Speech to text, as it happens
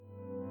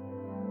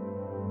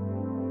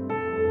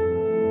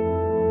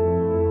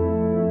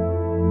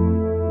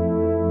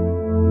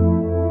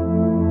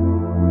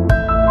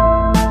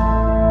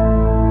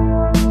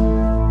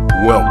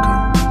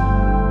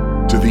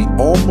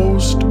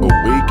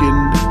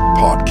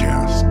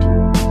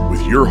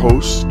your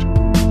host,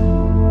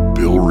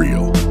 Bill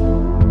Reel.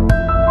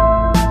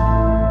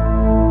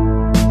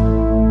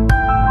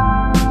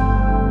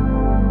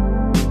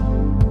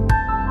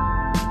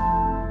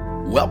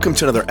 Welcome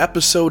to another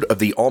episode of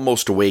the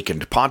Almost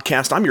Awakened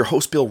podcast. I'm your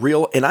host, Bill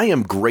Reel, and I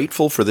am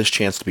grateful for this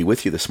chance to be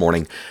with you this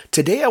morning.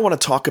 Today, I want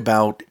to talk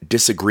about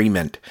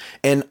disagreement,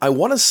 and I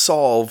want to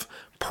solve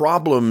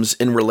problems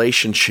in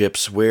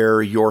relationships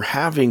where you're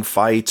having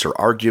fights or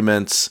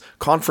arguments,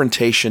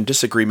 confrontation,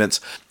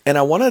 disagreements, and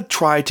I want to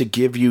try to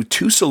give you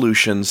two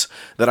solutions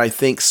that I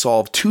think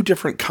solve two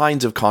different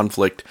kinds of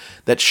conflict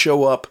that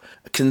show up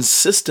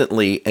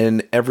consistently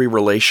in every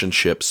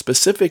relationship,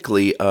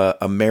 specifically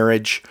a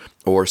marriage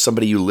or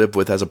somebody you live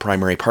with as a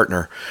primary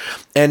partner.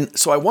 And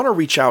so I want to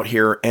reach out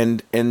here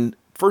and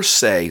first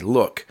say,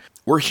 look,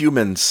 we're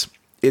humans.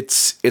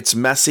 It's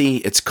messy,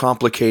 it's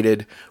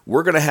complicated.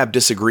 We're going to have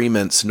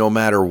disagreements no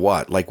matter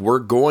what. Like, we're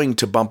going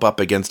to bump up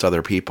against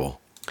other people.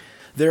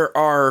 There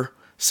are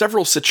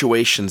several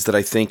situations that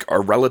I think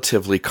are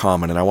relatively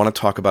common, and I want to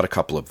talk about a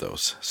couple of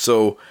those.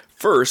 So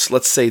first,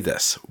 let's say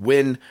this.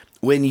 When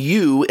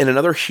you and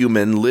another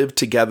human live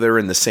together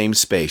in the same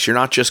space, you're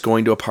not just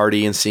going to a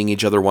party and seeing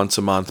each other once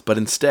a month, but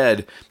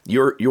instead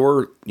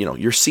you're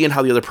seeing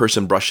how the other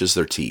person brushes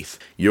their teeth.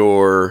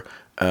 You're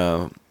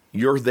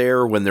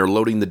there when they're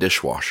loading the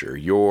dishwasher.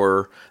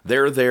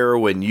 They're there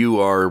when you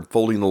are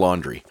folding the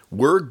laundry.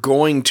 We're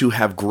going to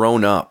have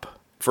grown up.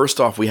 First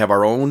off, we have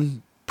our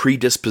own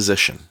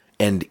predisposition.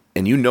 And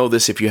you know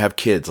this if you have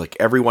kids. Like,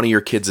 every one of your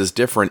kids is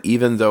different,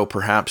 even though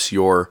perhaps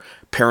your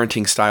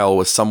parenting style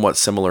was somewhat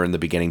similar in the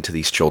beginning to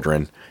these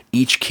children.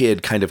 Each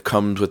kid kind of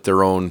comes with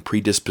their own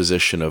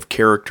predisposition of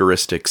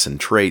characteristics and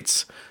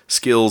traits,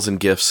 skills and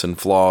gifts and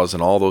flaws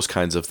and all those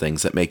kinds of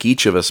things that make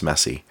each of us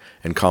messy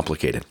and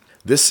complicated.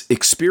 This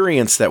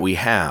experience that we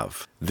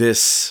have,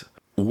 this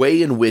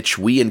way in which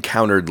we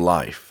encountered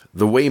life,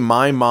 the way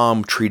my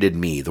mom treated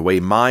me, the way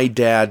my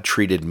dad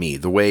treated me,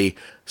 the way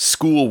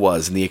school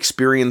was and the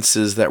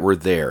experiences that were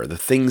there, the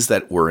things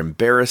that were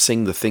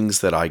embarrassing, the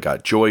things that I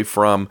got joy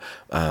from,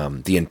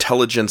 the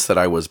intelligence that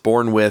I was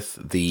born with,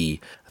 the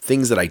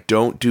things that I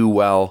don't do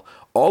well,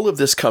 all of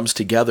this comes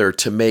together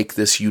to make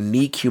this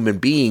unique human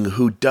being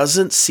who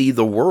doesn't see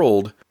the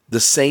world the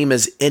same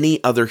as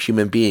any other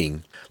human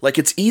being. Like,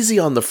 it's easy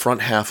on the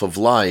front half of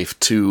life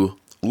to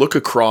look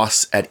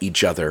across at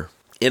each other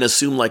and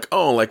assume like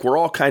we're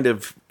all kind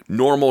of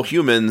normal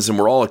humans and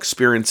we're all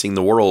experiencing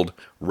the world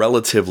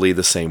relatively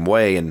the same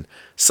way, and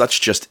such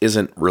just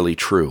isn't really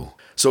true.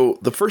 So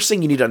the first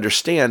thing you need to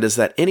understand is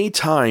that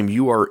anytime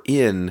you are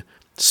in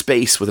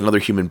space with another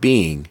human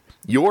being,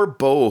 you're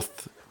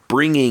both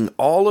bringing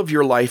all of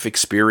your life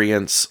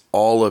experience,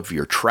 all of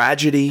your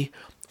tragedy,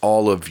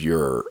 all of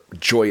your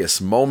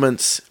joyous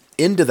moments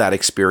into that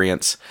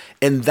experience,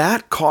 and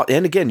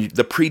and again,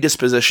 the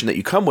predisposition that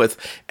you come with,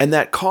 and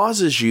that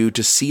causes you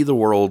to see the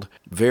world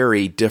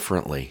very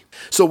differently.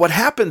 So what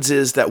happens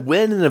is that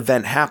when an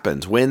event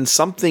happens, when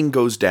something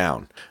goes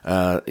down,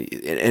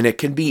 and it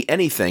can be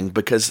anything,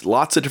 because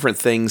lots of different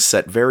things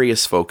set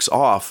various folks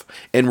off,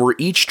 and we're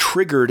each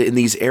triggered in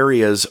these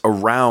areas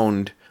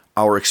around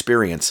our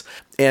experience.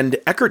 And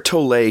Eckhart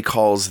Tolle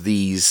calls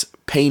these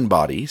pain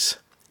bodies,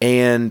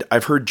 and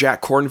I've heard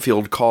Jack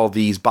Kornfield call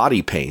these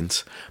body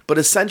pains. But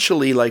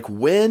essentially, like,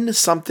 when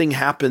something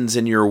happens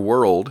in your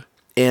world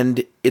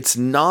and it's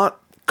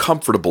not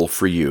comfortable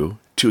for you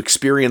to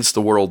experience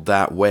the world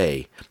that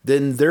way,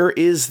 then there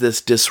is this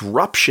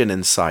disruption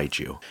inside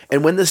you.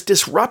 And when this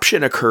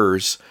disruption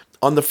occurs,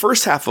 on the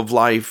first half of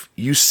life,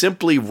 you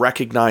simply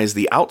recognize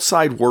the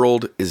outside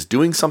world is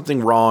doing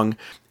something wrong,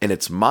 and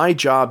it's my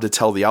job to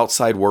tell the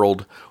outside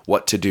world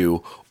what to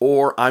do,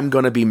 or I'm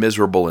going to be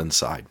miserable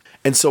inside.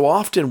 And so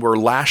often we're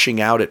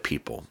lashing out at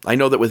people. I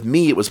know that with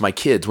me, it was my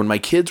kids. When my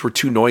kids were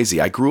too noisy,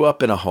 I grew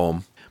up in a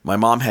home. My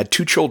mom had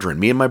two children,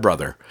 me and my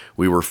brother.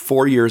 We were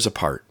 4 years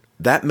apart.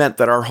 That meant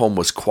that our home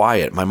was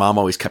quiet. My mom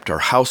always kept our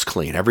house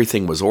clean.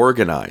 Everything was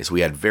organized. We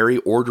had a very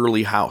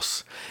orderly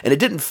house. And it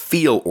didn't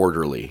feel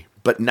orderly,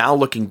 but now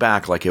looking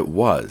back, like it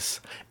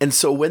was. And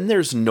so when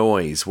there's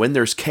noise, when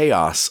there's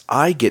chaos,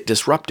 I get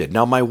disrupted.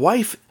 Now, my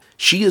wife,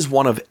 she is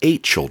one of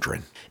 8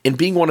 children. And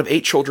being one of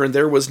 8 children,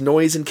 there was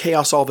noise and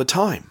chaos all the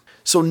time.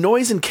 So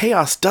noise and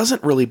chaos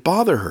doesn't really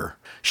bother her.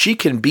 She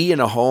can be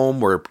in a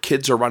home where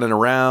kids are running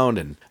around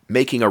and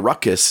making a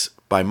ruckus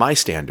by my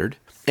standard,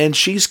 and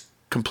she's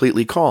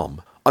completely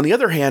calm. On the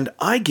other hand,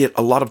 I get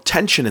a lot of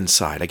tension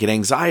inside. I get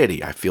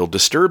anxiety. I feel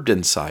disturbed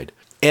inside.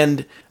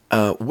 And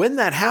when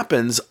that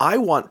happens, I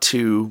want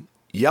to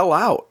yell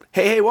out,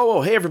 hey,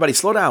 whoa, hey, everybody,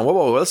 slow down.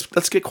 Whoa,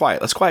 let's get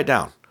quiet. Let's quiet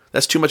down.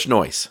 That's too much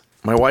noise.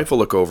 My wife will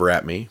look over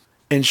at me,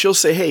 and she'll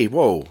say, hey,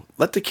 whoa,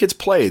 let the kids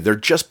play. They're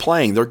just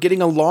playing. They're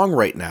getting along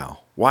right now.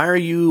 Why are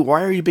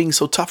you being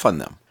so tough on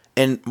them?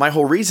 And my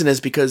whole reason is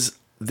because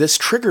this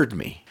triggered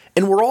me.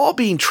 And we're all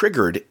being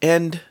triggered.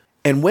 And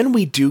when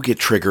we do get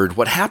triggered,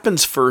 what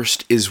happens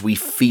first is we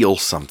feel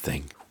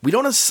something. We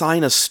don't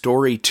assign a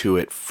story to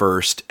it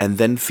first and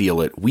then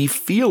feel it. We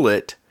feel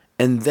it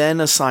and then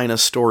assign a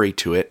story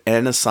to it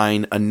and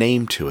assign a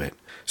name to it.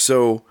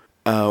 So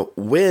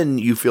when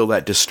you feel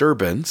that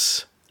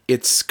disturbance,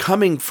 it's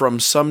coming from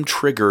some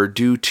trigger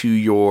due to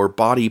your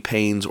body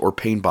pains or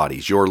pain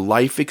bodies. Your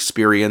life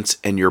experience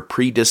and your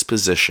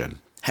predisposition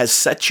has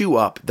set you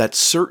up that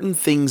certain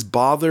things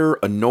bother,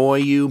 annoy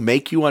you,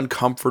 make you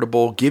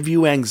uncomfortable, give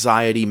you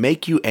anxiety,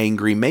 make you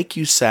angry, make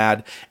you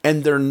sad,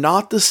 and they're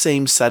not the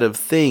same set of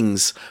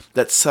things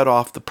that set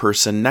off the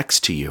person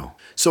next to you.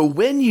 So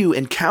when you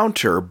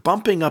encounter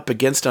bumping up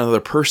against another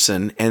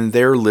person and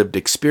their lived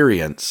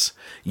experience,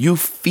 you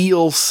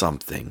feel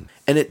something,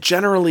 and it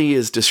generally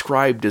is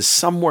described as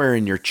somewhere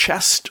in your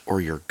chest or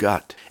your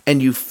gut.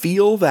 And you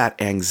feel that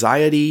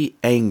anxiety,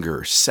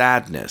 anger,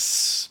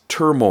 sadness,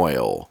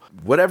 turmoil,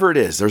 whatever it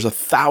is. There's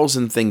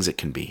 1,000 things it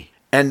can be.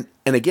 And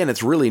again,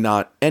 it's really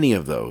not any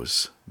of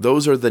those.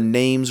 Those are the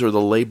names or the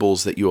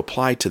labels that you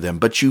apply to them,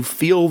 but you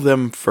feel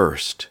them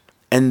first.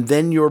 And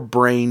then your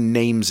brain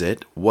names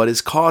it, what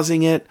is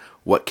causing it,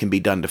 what can be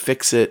done to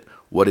fix it,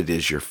 what it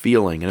is you're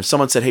feeling. And if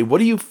someone said, hey, what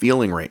are you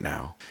feeling right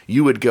now?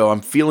 You would go,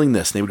 I'm feeling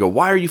this. And they would go,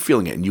 why are you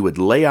feeling it? And you would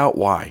lay out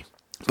why.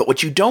 But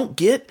what you don't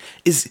get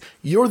is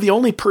you're the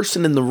only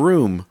person in the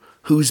room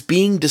who's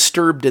being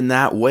disturbed in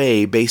that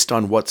way based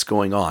on what's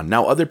going on.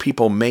 Now, other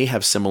people may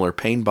have similar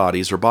pain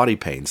bodies or body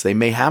pains. They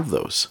may have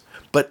those.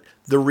 But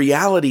the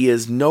reality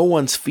is no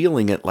one's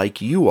feeling it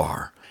like you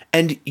are.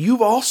 And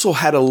you've also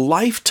had a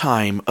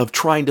lifetime of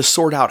trying to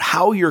sort out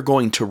how you're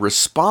going to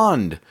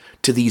respond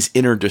to these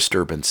inner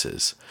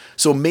disturbances.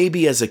 So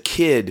maybe as a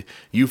kid,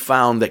 you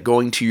found that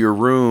going to your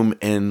room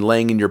and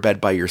laying in your bed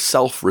by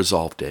yourself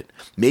resolved it.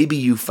 Maybe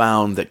you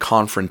found that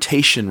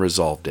confrontation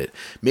resolved it.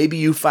 Maybe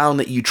you found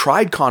that you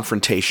tried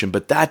confrontation,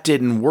 but that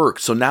didn't work.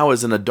 So now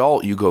as an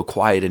adult, you go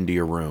quiet into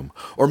your room.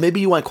 Or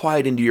maybe you went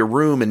quiet into your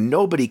room and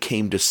nobody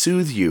came to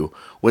soothe you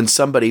when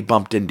somebody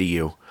bumped into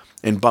you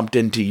and bumped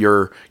into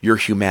your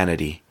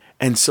humanity.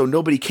 And so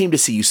nobody came to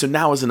see you. So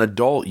now as an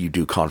adult, you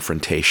do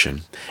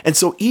confrontation. And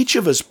so each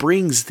of us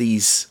brings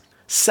these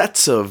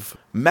sets of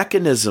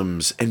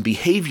mechanisms and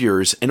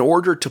behaviors in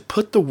order to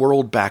put the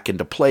world back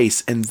into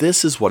place. And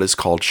this is what is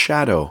called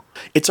shadow.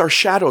 It's our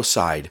shadow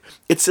side.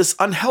 It's this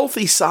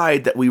unhealthy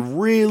side that we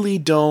really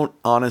don't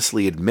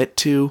honestly admit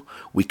to.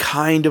 We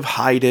kind of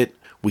hide it.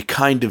 We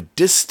kind of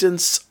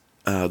distance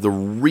the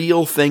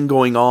real thing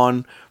going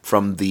on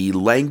from the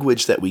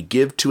language that we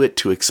give to it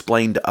to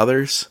explain to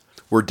others.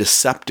 We're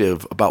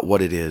deceptive about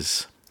what it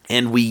is.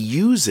 And we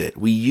use it.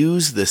 We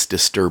use this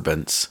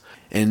disturbance.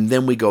 And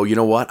then we go, you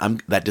know what?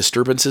 That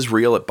disturbance is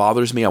real. It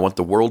bothers me. I want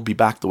the world to be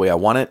back the way I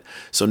want it.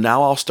 So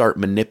now I'll start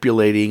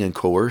manipulating and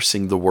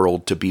coercing the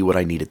world to be what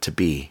I need it to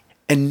be.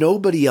 And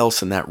nobody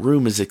else in that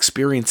room is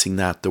experiencing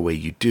that the way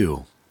you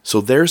do. So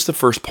there's the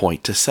first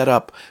point, to set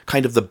up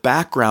kind of the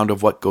background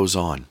of what goes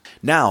on.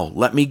 Now,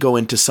 let me go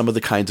into some of the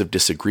kinds of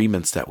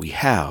disagreements that we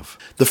have.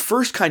 The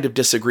first kind of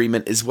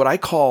disagreement is what I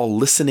call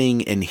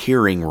listening and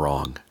hearing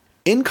wrong.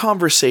 In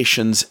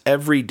conversations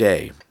every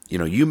day,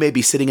 you may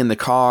be sitting in the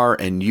car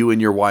and you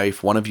and your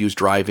wife, one of you's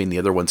driving, the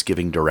other one's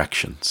giving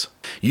directions.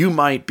 You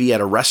might be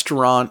at a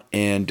restaurant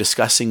and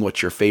discussing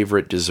what your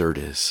favorite dessert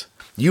is.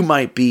 You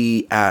might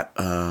be at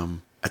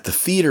the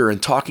theater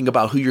and talking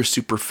about who your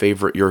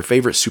favorite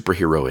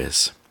superhero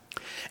is.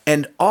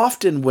 And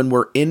often when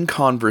we're in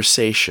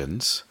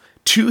conversations,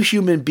 two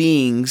human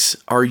beings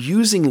are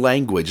using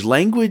language.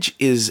 Language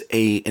is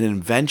an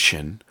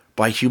invention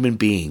by human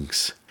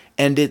beings.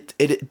 And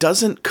it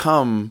doesn't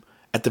come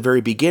at the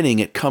very beginning.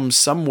 It comes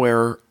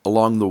somewhere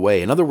along the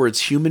way. In other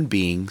words, human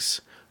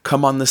beings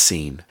come on the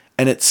scene.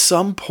 And at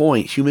some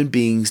point, human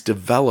beings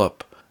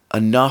develop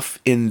enough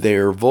in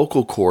their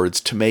vocal cords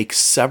to make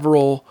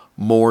several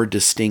more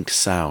distinct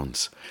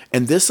sounds.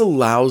 And this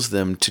allows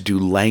them to do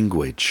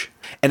language.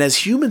 And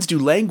as humans do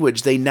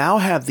language, they now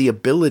have the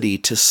ability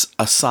to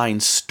assign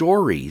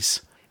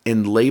stories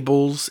and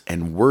labels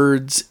and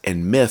words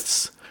and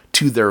myths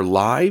to their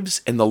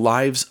lives and the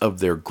lives of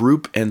their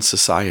group and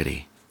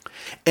society.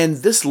 And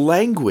this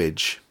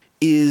language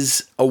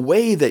is a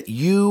way that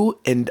you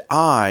and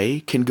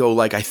I can go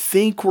like, I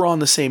think we're on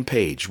the same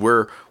page.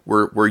 We're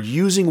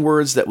using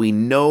words that we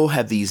know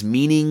have these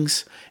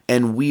meanings,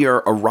 and we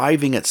are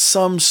arriving at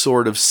some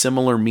sort of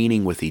similar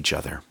meaning with each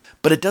other.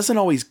 But it doesn't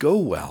always go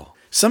well.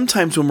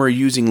 Sometimes when we're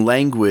using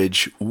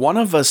language, one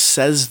of us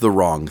says the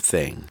wrong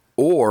thing,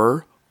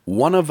 or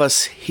one of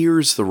us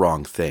hears the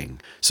wrong thing.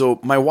 So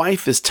my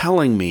wife is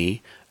telling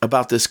me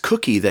about this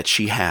cookie that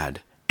she had.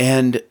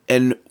 And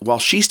while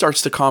she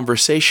starts the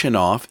conversation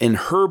off in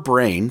her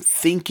brain,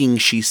 thinking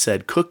she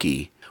said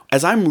cookie,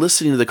 as I'm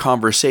listening to the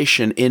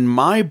conversation, in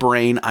my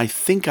brain, I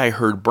think I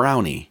heard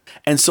brownie.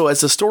 And so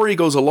as the story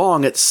goes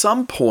along, at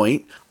some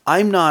point,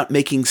 I'm not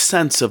making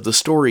sense of the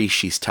story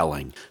she's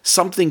telling.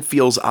 Something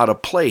feels out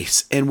of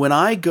place. And when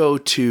I go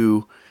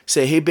to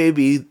say, hey,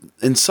 baby,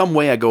 in some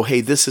way I go, hey,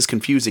 this is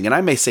confusing. And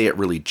I may say it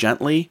really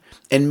gently.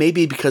 And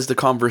maybe because the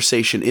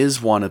conversation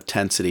is one of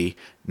tensity,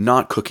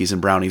 not cookies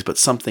and brownies, but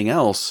something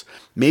else,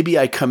 maybe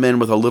I come in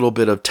with a little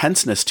bit of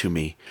tenseness to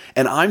me.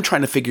 And I'm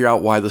trying to figure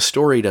out why the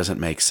story doesn't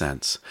make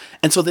sense.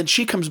 And so then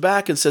she comes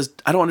back and says,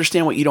 I don't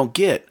understand what you don't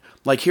get.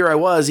 Like here I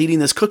was eating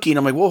this cookie and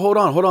I'm like, whoa, hold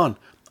on.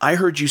 I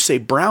heard you say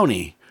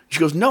brownie. She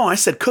goes, no, I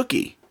said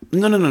cookie.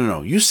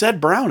 No. You said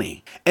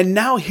brownie. And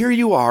now here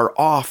you are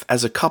off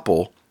as a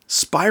couple,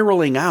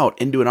 spiraling out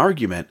into an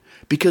argument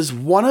because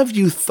one of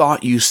you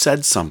thought you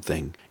said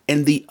something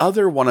and the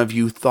other one of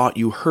you thought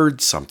you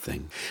heard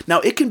something. Now,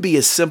 it can be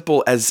as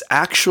simple as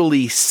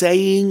actually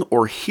saying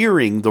or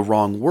hearing the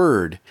wrong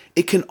word.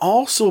 It can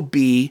also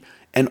be,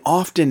 and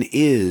often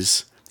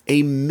is,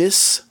 a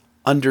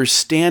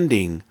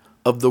misunderstanding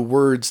of the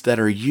words that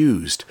are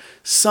used.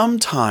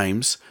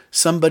 Sometimes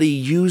somebody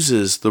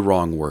uses the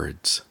wrong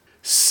words.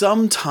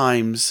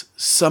 Sometimes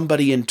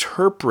somebody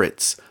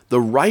interprets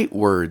the right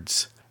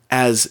words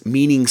as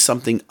meaning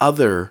something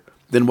other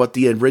than what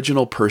the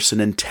original person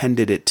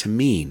intended it to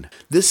mean.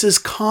 This is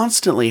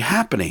constantly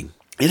happening.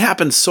 It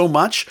happens so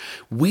much,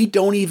 we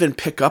don't even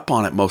pick up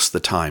on it most of the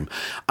time.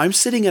 I'm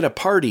sitting at a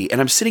party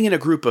and I'm sitting in a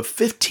group of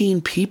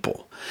 15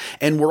 people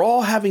and we're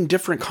all having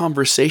different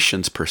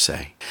conversations per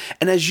se.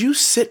 And as you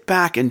sit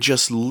back and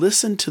just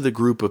listen to the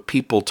group of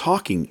people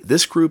talking,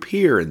 this group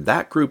here and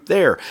that group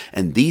there,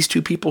 and these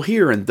two people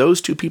here and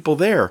those two people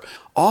there,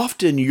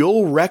 often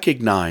you'll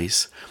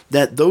recognize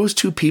that those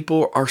two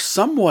people are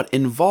somewhat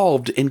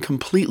involved in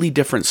completely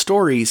different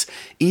stories,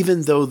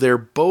 even though they're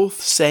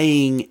both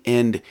saying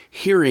and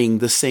hearing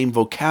the same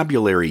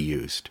vocabulary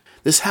used.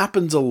 This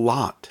happens a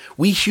lot.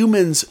 We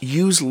humans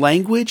use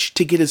language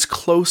to get as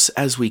close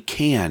as we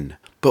can,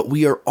 but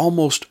we are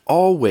almost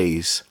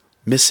always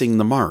missing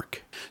the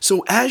mark.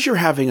 So as you're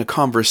having a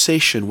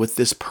conversation with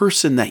this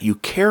person that you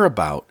care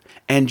about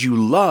and you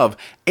love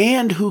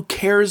and who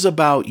cares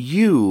about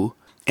you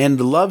and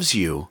loves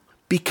you,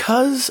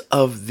 because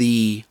of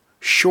the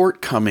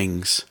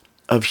shortcomings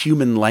of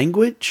human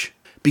language,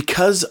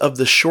 because of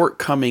the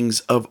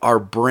shortcomings of our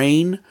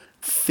brain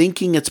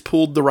thinking it's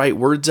pulled the right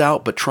words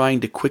out but trying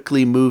to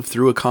quickly move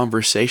through a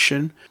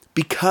conversation,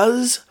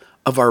 because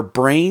of our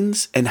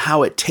brains and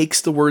how it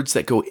takes the words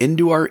that go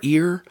into our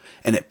ear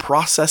and it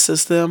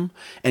processes them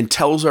and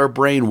tells our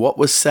brain what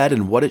was said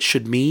and what it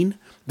should mean,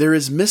 there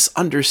is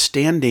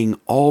misunderstanding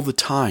all the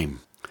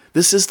time.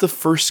 This is the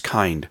first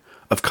kind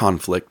of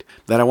conflict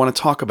that I want to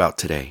talk about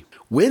today.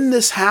 When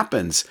this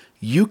happens,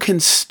 you can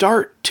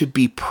start to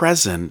be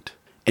present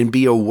and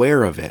be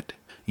aware of it.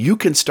 You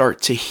can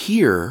start to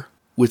hear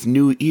with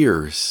new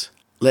ears.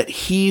 Let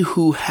he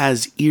who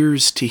has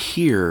ears to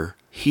hear,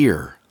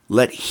 hear.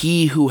 Let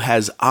he who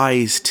has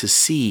eyes to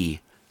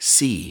see,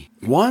 see.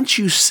 Once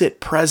you sit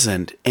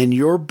present and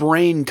your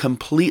brain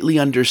completely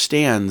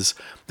understands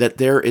that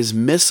there is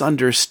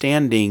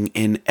misunderstanding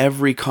in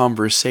every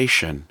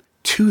conversation,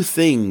 two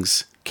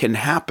things can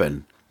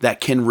happen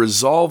that can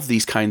resolve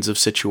these kinds of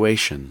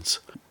situations.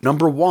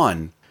 Number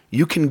one,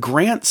 you can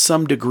grant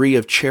some degree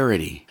of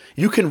charity.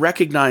 You can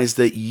recognize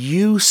that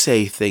you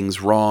say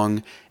things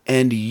wrong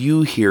and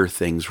you hear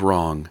things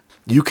wrong.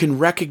 You can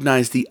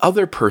recognize the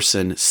other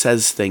person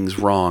says things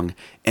wrong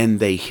and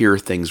they hear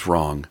things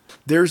wrong.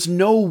 There's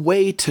no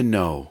way to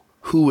know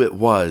who it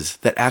was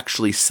that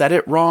actually said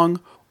it wrong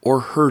or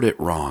heard it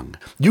wrong.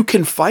 You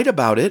can fight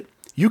about it.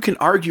 You can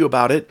argue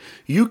about it.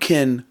 You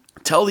can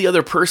tell the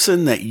other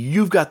person that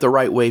you've got the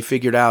right way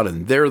figured out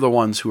and they're the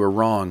ones who are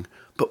wrong.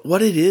 But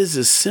what it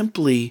is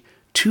simply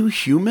two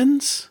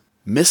humans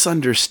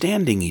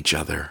misunderstanding each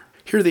other.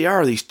 Here they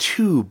are, these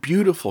two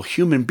beautiful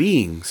human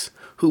beings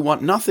who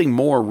want nothing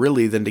more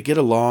really than to get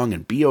along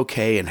and be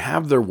okay and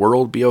have their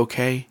world be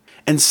okay.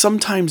 And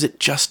sometimes it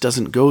just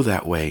doesn't go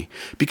that way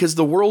because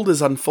the world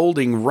is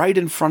unfolding right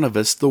in front of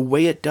us the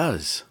way it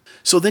does.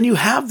 So then you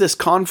have this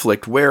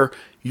conflict where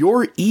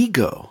your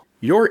ego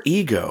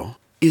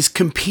is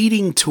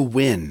competing to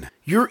win.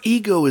 Your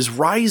ego is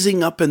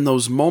rising up in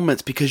those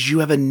moments because you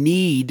have a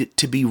need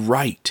to be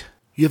right.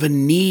 You have a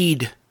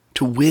need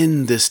to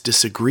win this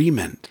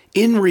disagreement.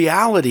 In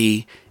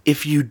reality,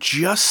 if you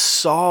just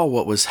saw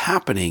what was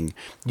happening,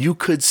 you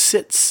could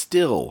sit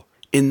still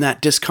in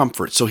that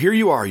discomfort. So here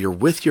you are, you're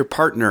with your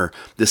partner,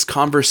 this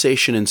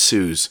conversation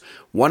ensues.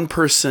 One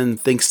person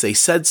thinks they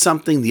said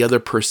something, the other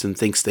person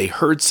thinks they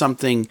heard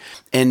something,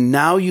 and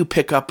now you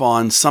pick up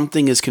on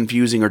something is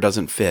confusing or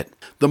doesn't fit.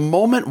 The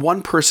moment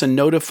one person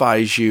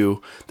notifies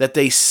you that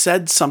they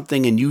said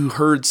something and you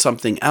heard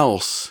something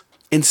else,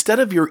 instead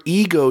of your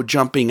ego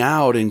jumping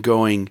out and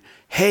going,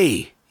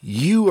 hey,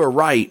 you are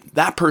right,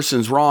 that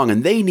person's wrong,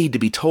 and they need to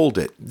be told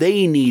it.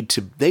 They need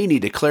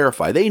to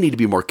clarify. They need to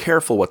be more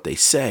careful what they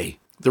say.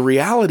 The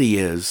reality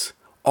is,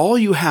 all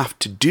you have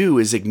to do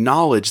is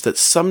acknowledge that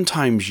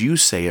sometimes you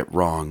say it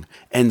wrong,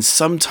 and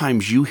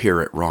sometimes you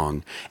hear it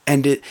wrong.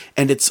 And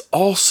it's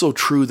also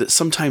true that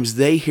sometimes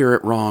they hear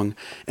it wrong,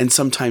 and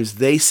sometimes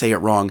they say it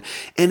wrong.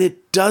 And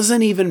it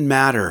doesn't even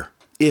matter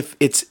if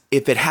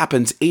it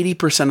happens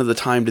 80% of the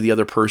time to the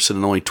other person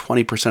and only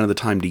 20% of the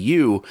time to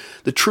you.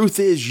 The truth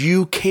is,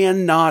 you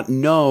cannot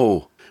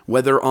know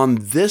whether on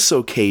this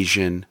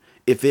occasion,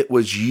 if it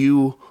was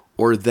you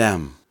or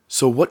them.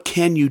 So what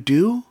can you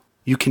do?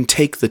 You can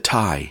take the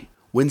tie.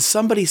 When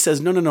somebody says,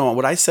 no,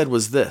 what I said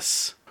was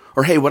this,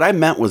 or hey, what I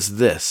meant was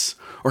this,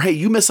 or hey,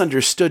 you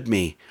misunderstood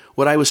me.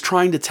 What I was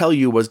trying to tell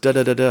you was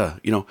da-da-da-da,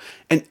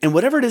 and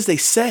whatever it is they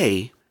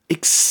say,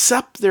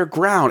 accept their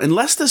ground.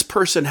 Unless this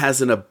person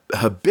has a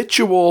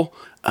habitual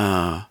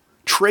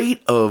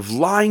trait of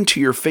lying to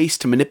your face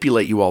to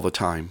manipulate you all the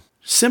time,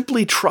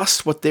 simply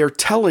trust what they're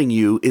telling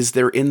you is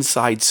their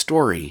inside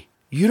story.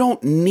 You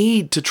don't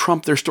need to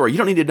trump their story. You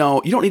don't need to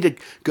know. You don't need to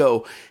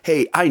go,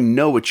 hey, I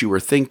know what you were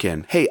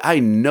thinking. Hey, I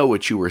know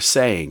what you were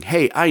saying.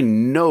 Hey, I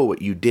know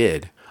what you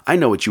did. I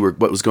know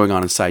what was going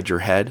on inside your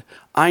head.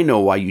 I know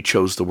why you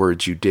chose the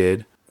words you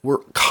did. We're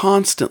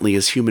constantly,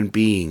 as human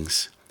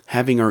beings,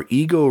 having our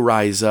ego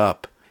rise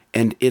up,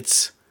 and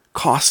it's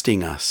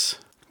costing us.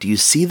 Do you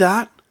see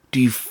that?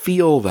 Do you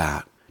feel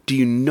that? Do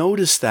you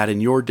notice that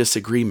in your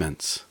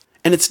disagreements?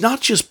 And it's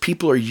not just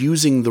people are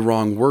using the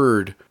wrong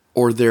word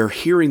or they're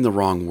hearing the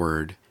wrong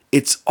word.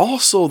 It's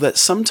also that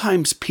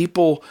sometimes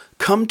people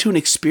come to an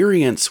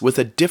experience with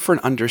a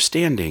different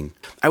understanding.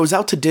 I was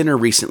out to dinner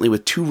recently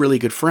with two really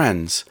good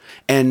friends,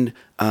 and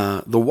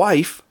the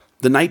wife,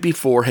 the night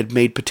before, had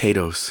made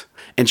potatoes.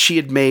 And she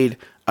had made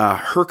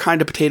her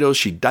kind of potatoes.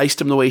 She diced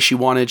them the way she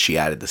wanted. She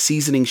added the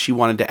seasoning she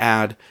wanted to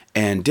add.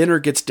 And dinner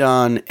gets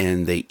done,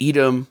 and they eat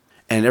them.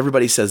 And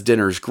everybody says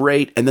dinner's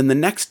great. And then the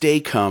next day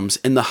comes,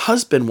 and the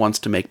husband wants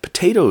to make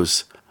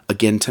potatoes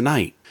again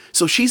tonight.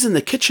 So she's in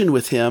the kitchen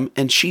with him,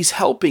 and she's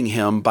helping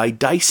him by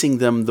dicing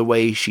them the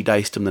way she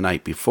diced them the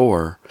night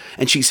before.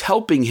 And she's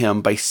helping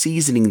him by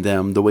seasoning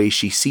them the way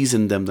she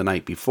seasoned them the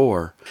night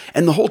before.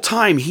 And the whole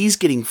time, he's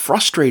getting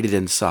frustrated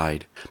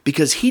inside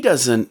because he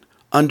doesn't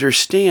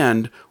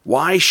understand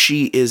why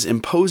she is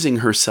imposing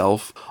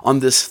herself on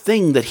this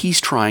thing that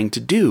he's trying to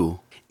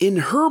do. In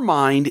her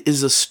mind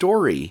is a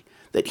story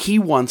that he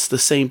wants the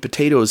same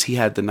potatoes he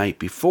had the night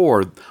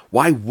before.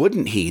 Why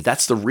wouldn't he?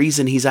 That's the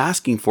reason he's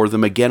asking for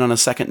them again on a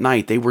second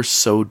night. They were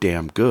so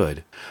damn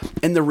good.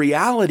 And the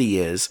reality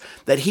is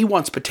that he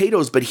wants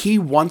potatoes, but he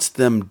wants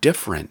them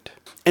different.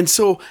 And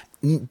so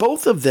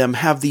both of them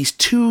have these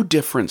two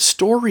different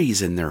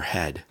stories in their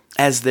head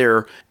as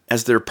they're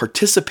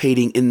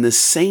participating in the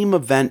same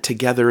event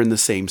together in the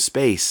same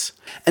space.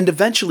 And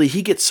eventually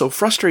he gets so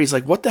frustrated, he's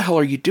like, what the hell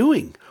are you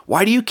doing?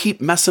 Why do you keep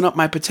messing up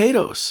my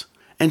potatoes?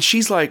 And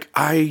she's like,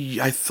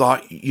 I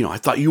thought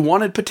you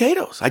wanted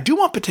potatoes. I do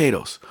want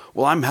potatoes.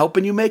 Well, I'm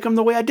helping you make them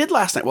the way I did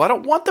last night. Well, I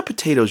don't want the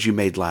potatoes you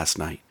made last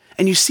night.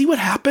 And you see what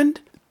happened?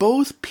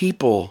 Both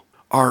people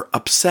are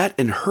upset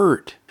and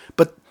hurt,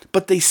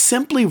 but they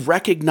simply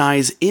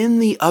recognize in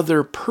the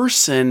other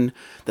person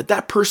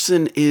that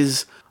person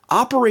is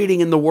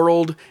operating in the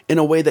world in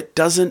a way that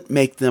doesn't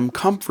make them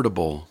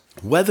comfortable.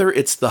 Whether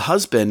it's the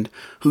husband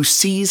who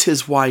sees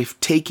his wife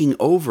taking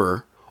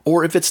over,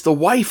 or if it's the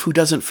wife who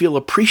doesn't feel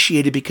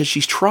appreciated because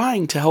she's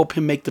trying to help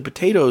him make the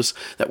potatoes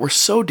that were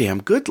so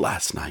damn good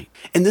last night.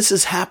 And this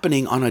is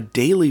happening on a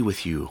daily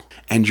with you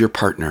and your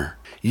partner,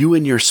 you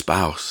and your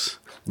spouse,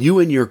 you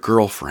and your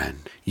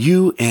girlfriend,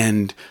 you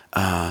and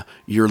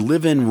your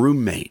live-in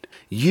roommate,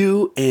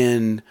 you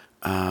and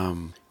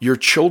your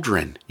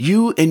children,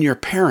 you and your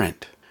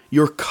parent.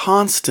 You're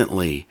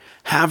constantly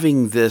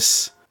having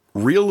this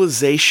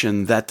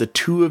realization that the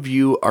two of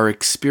you are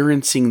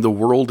experiencing the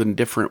world in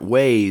different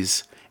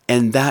ways,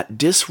 and that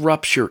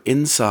disrupts your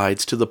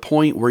insides to the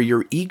point where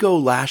your ego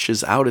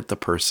lashes out at the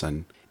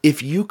person.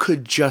 If you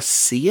could just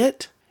see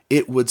it,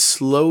 it would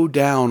slow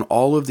down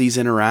all of these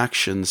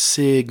interactions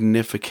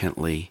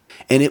significantly,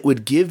 and it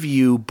would give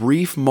you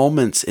brief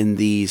moments in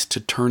these to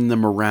turn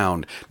them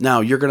around.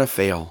 Now, you're going to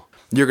fail.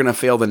 You're going to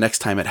fail the next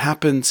time it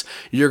happens.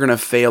 You're going to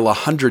fail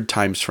 100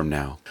 times from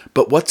now.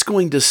 But what's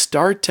going to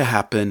start to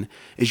happen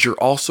is you're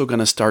also going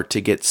to start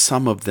to get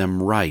some of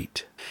them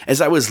right.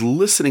 As I was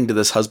listening to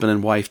this husband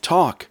and wife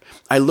talk,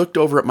 I looked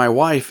over at my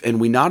wife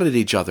and we nodded at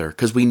each other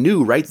because we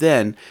knew right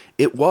then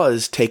it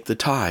was take the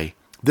tie.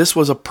 This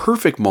was a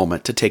perfect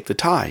moment to take the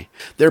tie.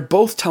 They're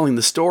both telling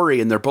the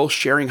story and they're both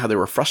sharing how they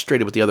were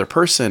frustrated with the other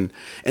person.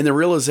 And the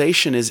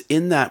realization is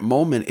in that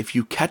moment, if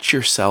you catch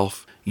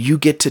yourself, you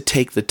get to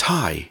take the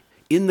tie.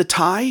 In the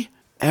tie,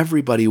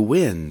 everybody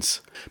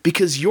wins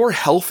because your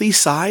healthy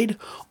side,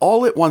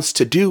 all it wants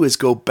to do is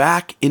go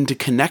back into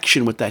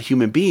connection with that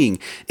human being.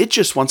 It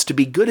just wants to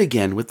be good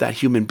again with that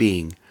human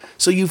being.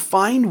 So you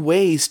find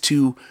ways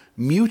to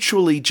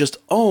mutually just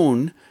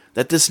own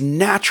that this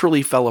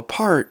naturally fell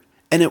apart,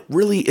 and it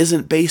really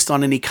isn't based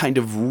on any kind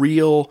of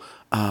real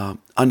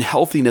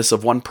unhealthiness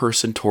of one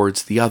person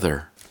towards the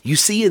other. You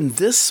see, in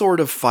this sort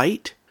of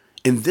fight,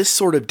 in this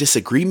sort of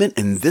disagreement,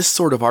 in this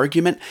sort of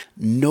argument,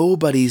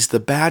 nobody's the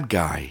bad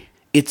guy.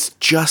 It's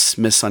just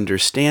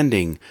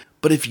misunderstanding.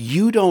 But if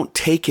you don't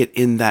take it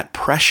in that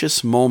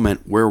precious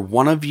moment where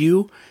one of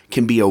you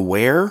can be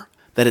aware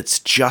that it's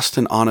just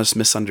an honest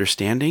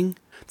misunderstanding,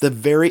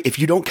 if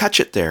you don't catch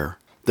it there,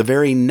 the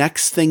very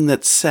next thing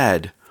that's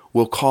said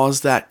will cause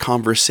that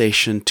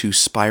conversation to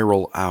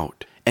spiral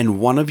out.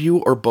 And one of you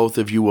or both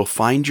of you will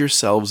find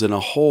yourselves in a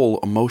hole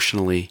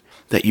emotionally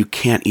that you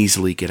can't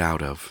easily get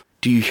out of.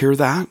 Do you hear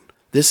that?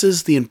 This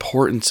is the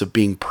importance of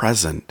being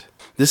present.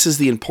 This is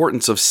the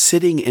importance of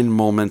sitting in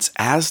moments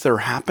as they're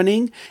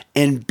happening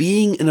and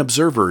being an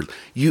observer.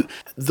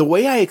 The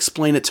way I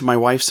explain it to my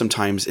wife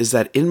sometimes is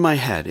that in my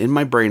head, in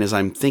my brain, as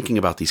I'm thinking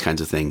about these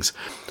kinds of things,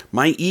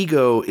 my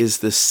ego is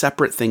this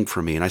separate thing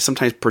for me. And I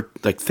sometimes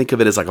think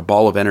of it as like a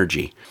ball of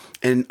energy.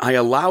 And I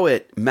allow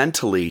it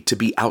mentally to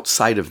be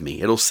outside of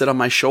me. It'll sit on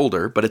my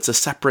shoulder, but it's a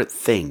separate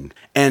thing.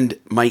 And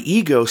my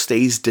ego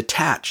stays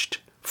detached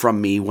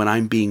from me when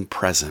I'm being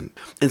present.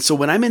 And so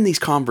when I'm in these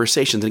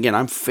conversations, and again,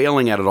 I'm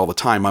failing at it all the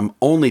time. I'm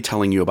only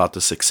telling you about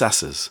the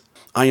successes.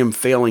 I am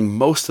failing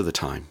most of the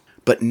time.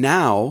 But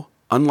now,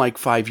 unlike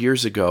 5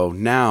 years ago,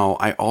 now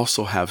I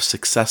also have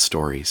success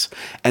stories.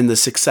 And the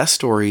success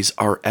stories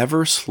are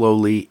ever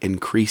slowly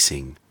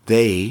increasing.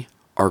 They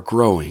are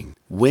growing.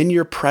 When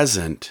you're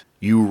present,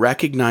 you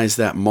recognize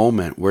that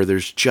moment where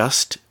there's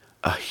just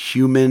a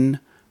human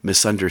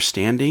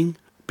misunderstanding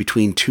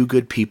between two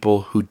good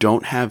people who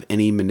don't have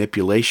any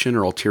manipulation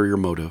or ulterior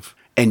motive.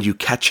 And you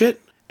catch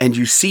it and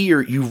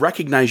you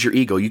recognize your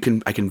ego.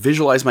 I can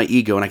visualize my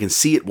ego and I can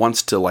see it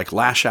wants to like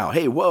lash out.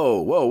 Hey,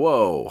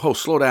 whoa,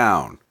 slow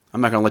down.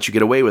 I'm not going to let you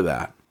get away with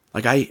that.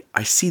 Like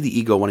I see the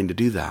ego wanting to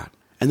do that.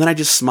 And then I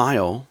just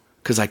smile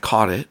because I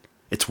caught it.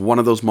 It's one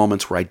of those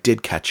moments where I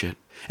did catch it.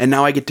 And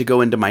now I get to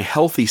go into my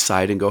healthy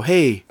side and go,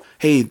 hey,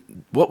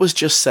 what was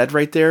just said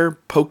right there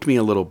poked me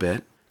a little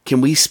bit. Can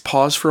we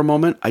pause for a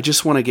moment? I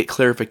just want to get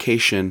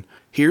clarification.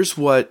 Here's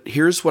what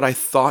I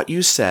thought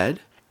you said,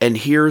 and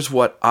here's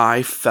what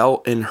I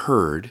felt and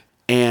heard,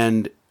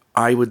 and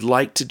I would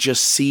like to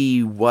just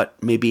see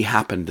what maybe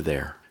happened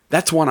there.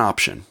 That's one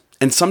option.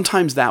 And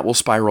sometimes that will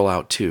spiral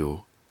out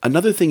too.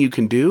 Another thing you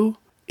can do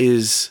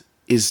is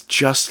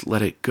just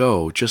let it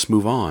go, just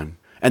move on.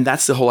 And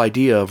that's the whole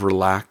idea of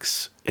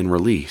relax and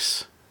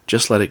release.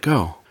 Just let it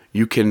go.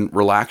 You can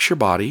relax your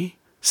body,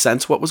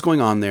 sense what was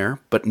going on there,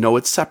 but know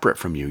it's separate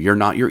from you. You're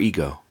not your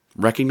ego.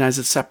 Recognize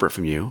it's separate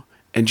from you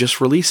and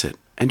just release it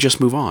and just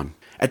move on.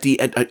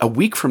 A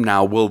week from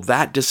now, will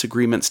that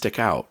disagreement stick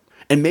out?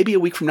 And maybe a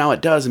week from now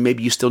it does, and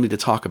maybe you still need to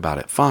talk about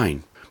it.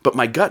 Fine. But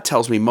my gut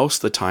tells me most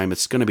of the time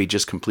it's going to be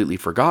just completely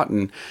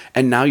forgotten,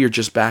 and now you're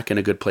just back in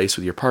a good place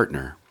with your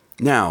partner.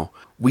 Now,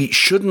 we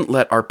shouldn't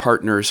let our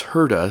partners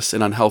hurt us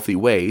in unhealthy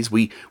ways.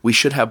 We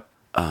should have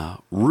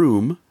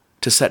room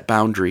to set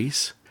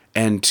boundaries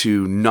and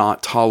to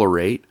not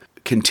tolerate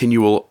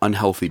continual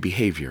unhealthy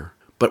behavior.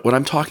 But what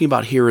I'm talking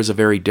about here is a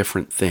very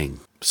different thing.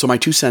 So my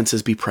 2 cents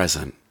is be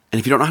present. And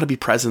if you don't know how to be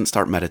present,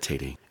 start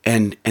meditating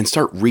and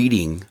start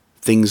reading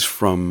things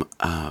from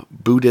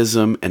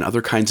Buddhism and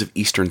other kinds of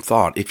Eastern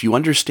thought. If you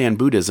understand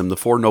Buddhism, the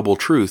 4 Noble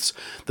Truths,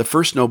 the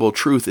first noble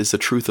truth is the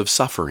truth of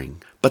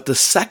suffering. But the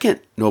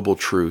second noble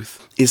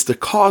truth is the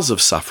cause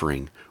of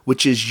suffering,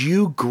 which is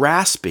you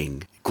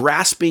grasping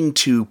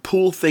to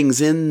pull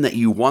things in that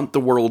you want the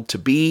world to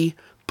be,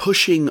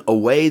 pushing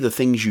away the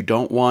things you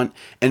don't want,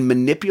 and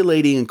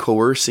manipulating and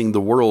coercing the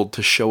world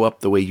to show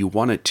up the way you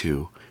want it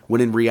to,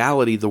 when in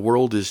reality the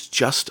world is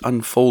just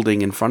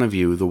unfolding in front of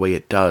you the way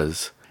it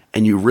does,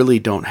 and you really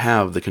don't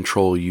have the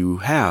control you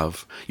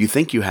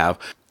think you have,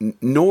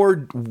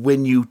 nor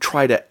when you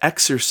try to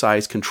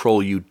exercise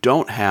control you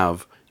don't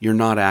have, you're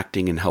not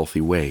acting in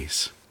healthy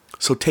ways.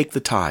 So take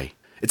the tie.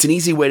 It's an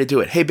easy way to do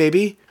it. Hey,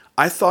 baby,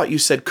 I thought you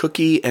said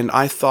cookie and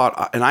I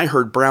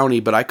heard brownie,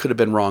 but I could have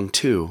been wrong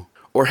too.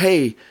 Or,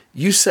 hey,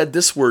 you said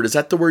this word. Is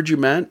that the word you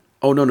meant?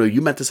 Oh, no,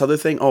 you meant this other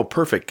thing? Oh,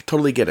 perfect.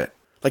 Totally get it.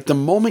 Like the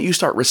moment you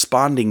start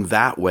responding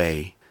that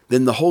way,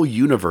 then the whole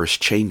universe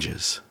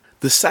changes.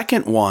 The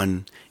second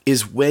one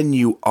is when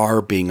you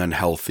are being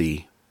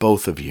unhealthy,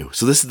 both of you.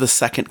 So this is the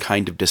second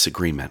kind of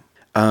disagreement.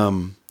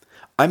 I'm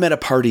at a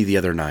party the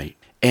other night,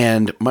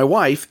 and my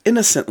wife,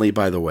 innocently,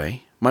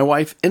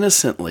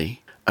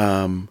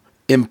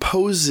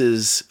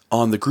 imposes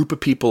on the group of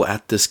people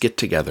at this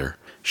get-together.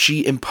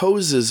 She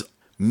imposes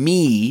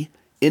me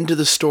into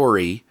the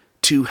story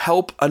to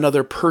help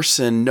another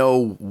person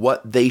know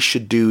what they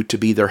should do to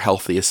be their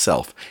healthiest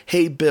self.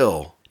 Hey,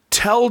 Bill,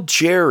 tell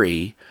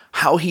Jerry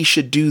how he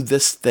should do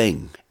this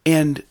thing.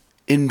 And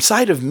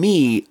inside of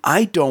me,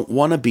 I don't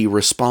want to be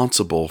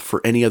responsible for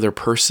any other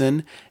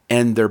person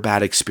and their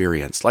bad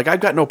experience. Like, I've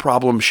got no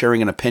problem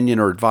sharing an opinion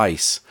or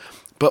advice.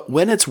 But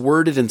when it's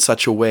worded in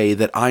such a way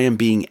that I am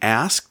being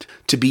asked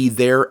to be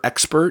their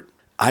expert,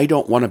 I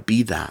don't want to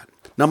be that.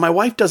 Now, my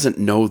wife doesn't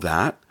know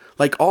that.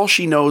 Like, all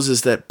she knows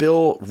is that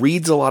Bill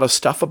reads a lot of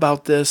stuff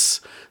about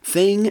this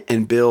thing,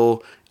 and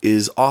Bill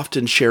is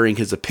often sharing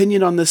his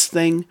opinion on this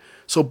thing.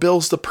 So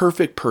Bill's the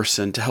perfect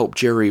person to help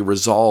Jerry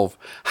resolve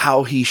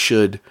how he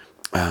should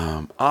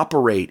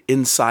operate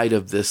inside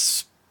of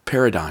this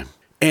paradigm.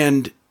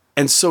 And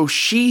so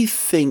she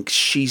thinks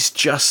she's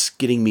just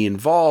getting me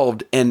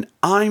involved, and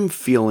I'm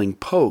feeling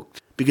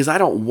poked because I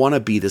don't want to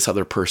be this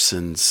other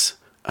person's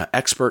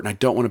expert, and I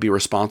don't want to be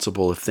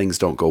responsible if things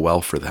don't go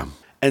well for them.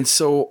 And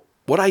so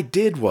what I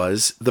did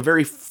was, the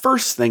very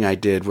first thing I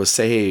did was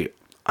say, hey,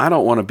 I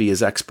don't want to be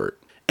his expert.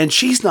 And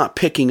she's not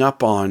picking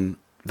up on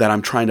that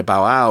I'm trying to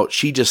bow out.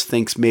 She just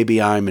thinks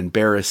maybe I'm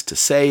embarrassed to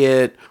say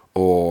it,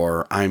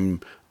 or I'm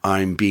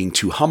I'm being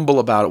too humble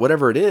about it,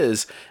 whatever it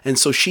is. And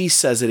so she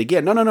says it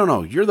again.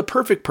 No. You're the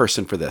perfect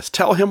person for this.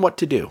 Tell him what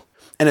to do.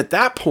 And at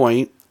that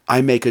point,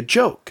 I make a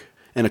joke.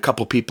 And a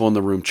couple people in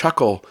the room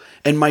chuckle.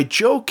 And my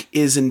joke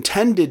is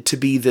intended to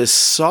be this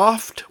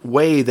soft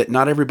way that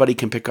not everybody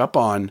can pick up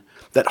on,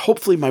 that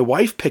hopefully my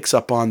wife picks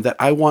up on, that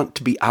I want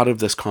to be out of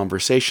this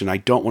conversation. I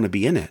don't want to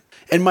be in it.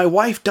 And my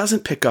wife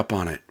doesn't pick up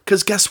on it.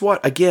 Because guess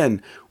what?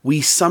 Again,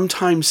 we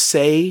sometimes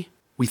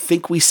we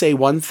think we say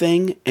one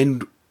thing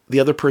and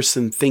the other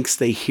person thinks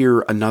they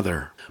hear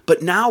another.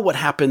 But now what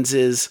happens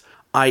is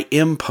I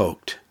am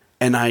poked.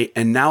 And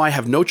now I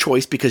have no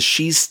choice because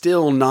she's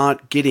still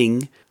not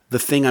getting the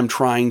thing I'm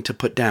trying to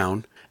put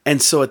down.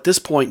 And so at this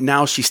point,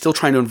 now she's still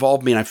trying to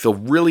involve me and I feel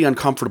really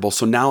uncomfortable.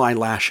 So now I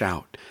lash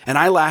out. And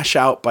I lash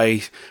out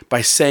by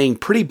saying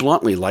pretty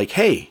bluntly, like,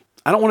 hey,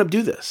 I don't want to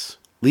do this.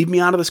 Leave me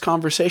out of this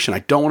conversation. I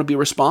don't want to be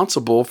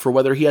responsible for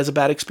whether he has a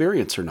bad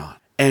experience or not.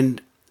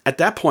 And at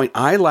that point,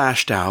 I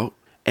lashed out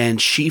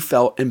and she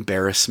felt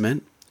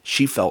embarrassment.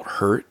 She felt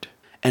hurt.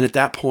 And at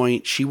that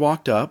point, she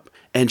walked up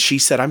and she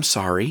said, I'm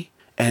sorry.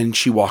 And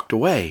she walked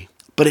away.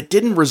 But it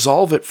didn't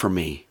resolve it for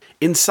me.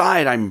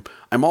 Inside,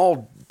 I'm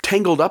all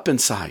tangled up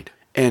inside,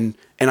 and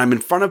I'm in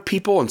front of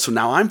people, and so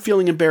now I'm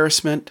feeling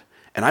embarrassment,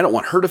 and I don't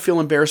want her to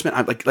feel embarrassment.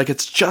 I'm like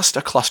it's just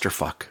a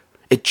clusterfuck.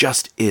 It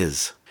just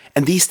is.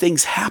 And these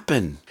things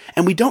happen,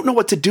 and we don't know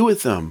what to do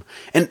with them.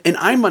 And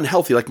I'm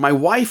unhealthy. Like my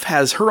wife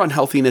has, her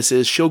unhealthiness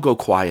is she'll go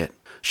quiet.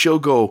 She'll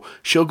go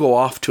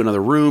off to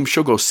another room.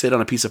 She'll go sit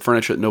on a piece of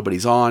furniture that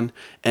nobody's on,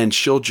 and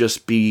she'll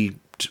just be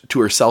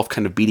to herself,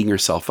 kind of beating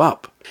herself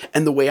up.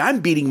 And the way I'm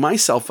beating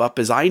myself up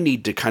is I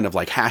need to kind of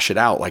like hash it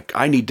out. Like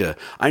I need to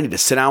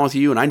sit down with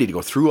you and I need to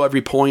go through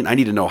every point. I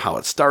need to know how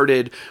it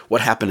started,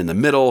 what happened in the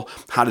middle,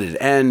 how did it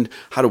end,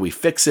 how do we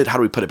fix it, how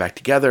do we put it back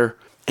together?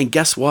 And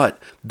guess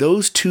what?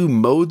 Those two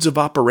modes of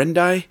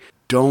operandi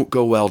don't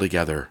go well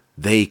together.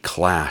 They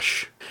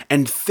clash.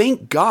 And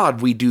thank God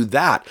we do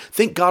that.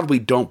 Thank God we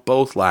don't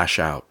both lash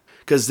out,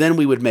 because then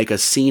we would make a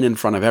scene in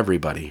front of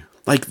everybody.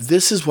 Like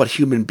this is what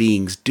human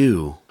beings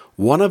do.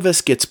 One of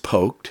us gets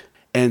poked,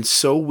 and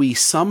so we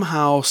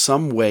somehow,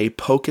 some way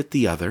poke at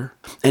the other,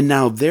 and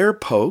now they're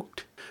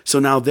poked, so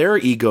now their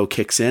ego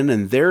kicks in,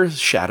 and their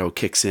shadow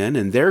kicks in,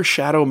 and their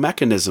shadow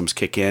mechanisms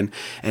kick in,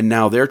 and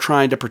now they're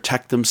trying to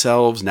protect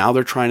themselves, now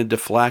they're trying to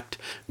deflect,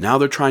 now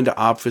they're trying to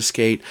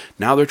obfuscate,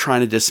 now they're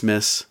trying to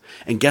dismiss,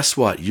 and guess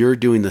what? You're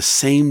doing the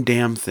same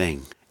damn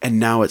thing, and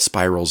now it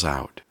spirals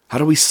out. How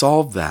do we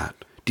solve that?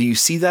 Do you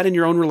see that in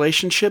your own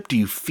relationship? Do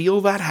you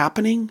feel that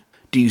happening?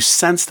 Do you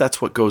sense that's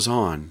what goes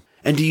on?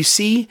 And do you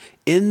see,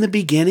 in the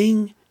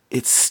beginning,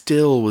 it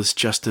still was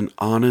just an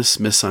honest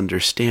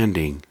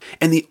misunderstanding.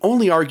 And the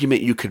only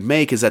argument you could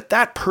make is that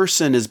that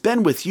person has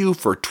been with you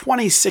for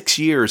 26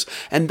 years,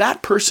 and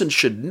that person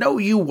should know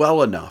you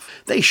well enough.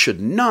 They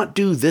should not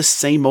do this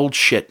same old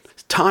shit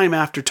time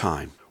after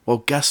time. Well,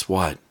 guess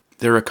what?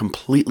 They're a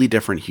completely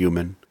different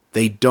human.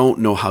 They don't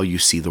know how you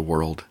see the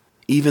world.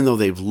 Even though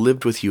they've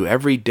lived with you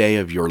every day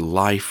of your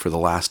life for the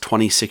last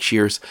 26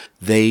 years,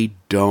 they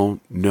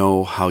don't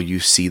know how you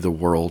see the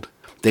world.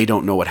 They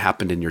don't know what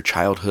happened in your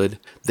childhood.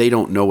 They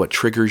don't know what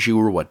triggers you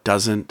or what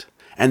doesn't.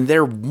 And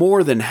they're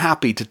more than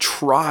happy to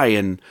try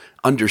and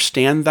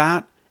understand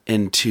that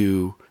and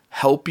to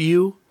help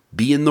you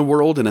be in the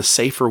world in a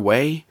safer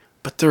way,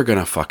 but they're going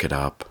to fuck it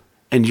up.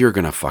 And you're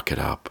going to fuck it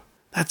up.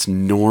 That's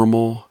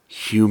normal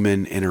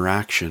human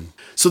interaction.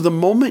 So the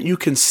moment you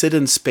can sit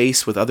in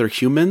space with other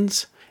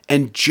humans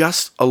and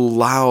just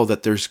allow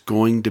that there's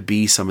going to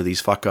be some of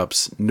these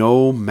fuck-ups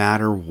no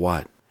matter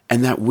what,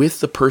 and that with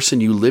the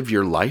person you live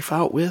your life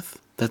out with,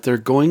 that they're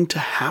going to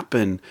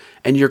happen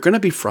and you're going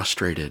to be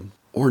frustrated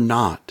or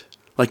not.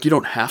 Like you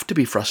don't have to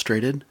be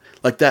frustrated.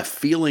 Like that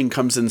feeling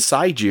comes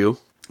inside you,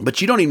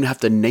 but you don't even have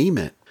to name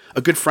it.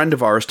 A good friend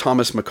of ours,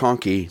 Thomas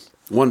McConkie,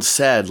 once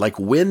said, like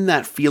when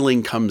that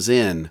feeling comes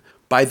in,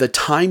 by the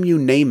time you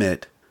name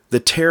it, the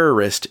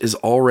terrorist is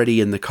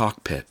already in the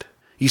cockpit.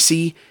 You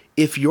see,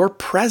 if you're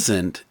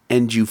present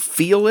and you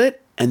feel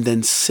it and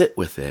then sit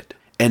with it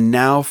and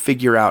now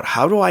figure out,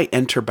 how do I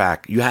enter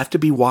back? You have to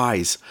be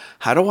wise.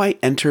 How do I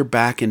enter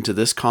back into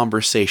this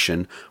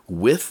conversation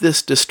with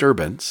this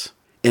disturbance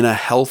in a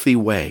healthy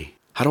way?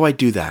 How do I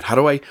do that?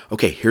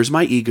 Okay, here's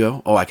my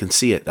ego. Oh, I can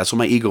see it. That's what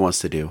my ego wants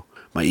to do.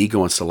 My ego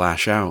wants to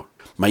lash out.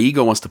 My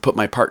ego wants to put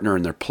my partner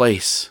in their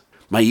place.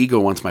 My ego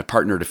wants my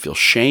partner to feel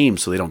shame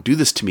so they don't do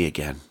this to me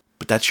again.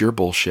 But that's your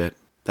bullshit.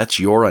 That's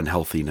your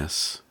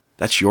unhealthiness.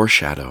 That's your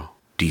shadow.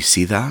 Do you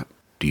see that?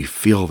 Do you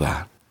feel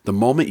that? The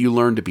moment you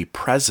learn to be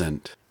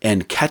present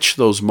and catch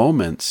those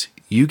moments,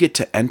 you get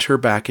to enter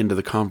back into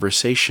the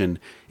conversation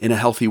in a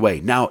healthy way.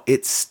 Now,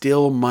 it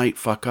still might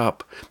fuck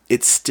up.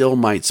 It still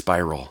might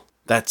spiral.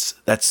 That's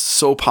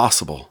so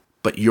possible.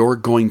 But you're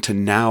going to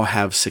now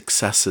have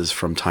successes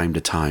from time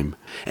to time.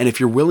 And if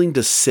you're willing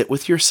to sit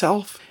with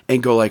yourself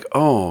and go like,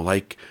 oh,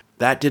 like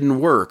that didn't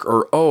work,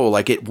 or oh,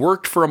 like it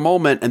worked for a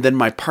moment and then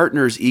my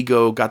partner's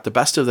ego got the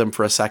best of them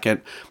for a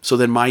second, so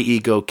then my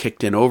ego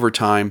kicked in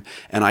overtime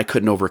and I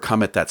couldn't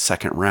overcome it that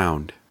second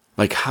round.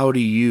 Like, how do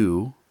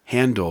you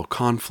handle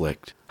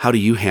conflict? How do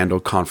you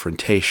handle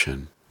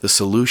confrontation? The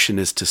solution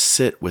is to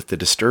sit with the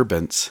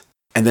disturbance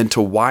and then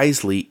to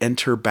wisely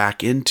enter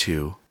back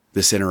into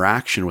this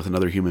interaction with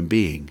another human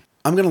being.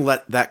 I'm going to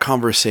let that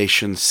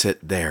conversation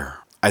sit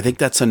there. I think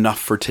that's enough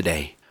for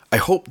today. I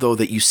hope, though,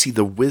 that you see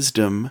the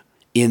wisdom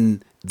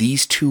in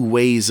these two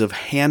ways of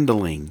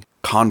handling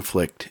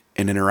conflict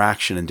and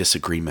interaction and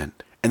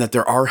disagreement, and that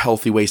there are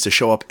healthy ways to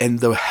show up, and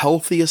the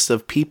healthiest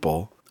of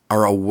people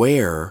are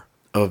aware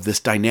of this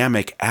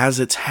dynamic as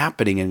it's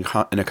happening in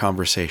a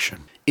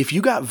conversation. If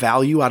you got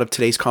value out of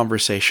today's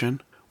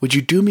conversation, would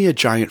you do me a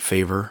giant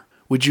favor?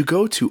 Would you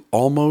go to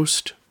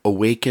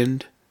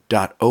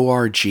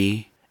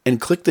almostawakened.org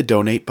and click the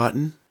donate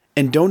button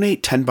and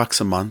donate $10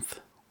 a month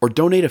or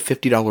donate a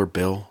 $50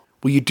 bill?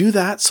 Will you do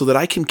that so that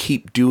I can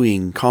keep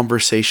doing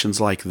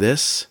conversations like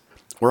this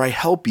where I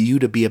help you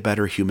to be a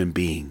better human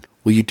being?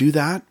 Will you do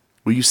that?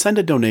 Will you send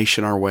a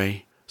donation our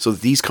way so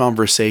that these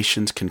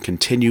conversations can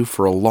continue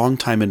for a long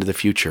time into the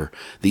future?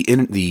 The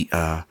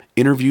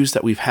interviews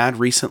that we've had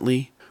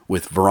recently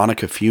with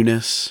Veronica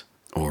Funes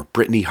or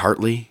Brittany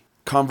Hartley,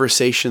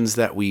 conversations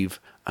that we've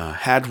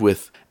had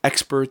with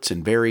experts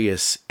in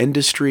various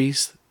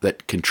industries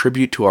that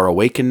contribute to our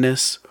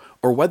awakeness,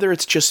 or whether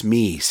it's just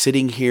me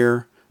sitting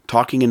here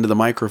talking into the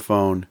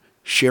microphone,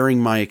 sharing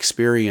my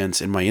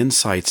experience and my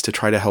insights to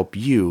try to help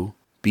you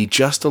be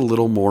just a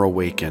little more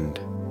awakened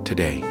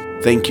today.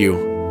 Thank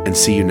you, and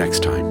see you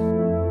next time.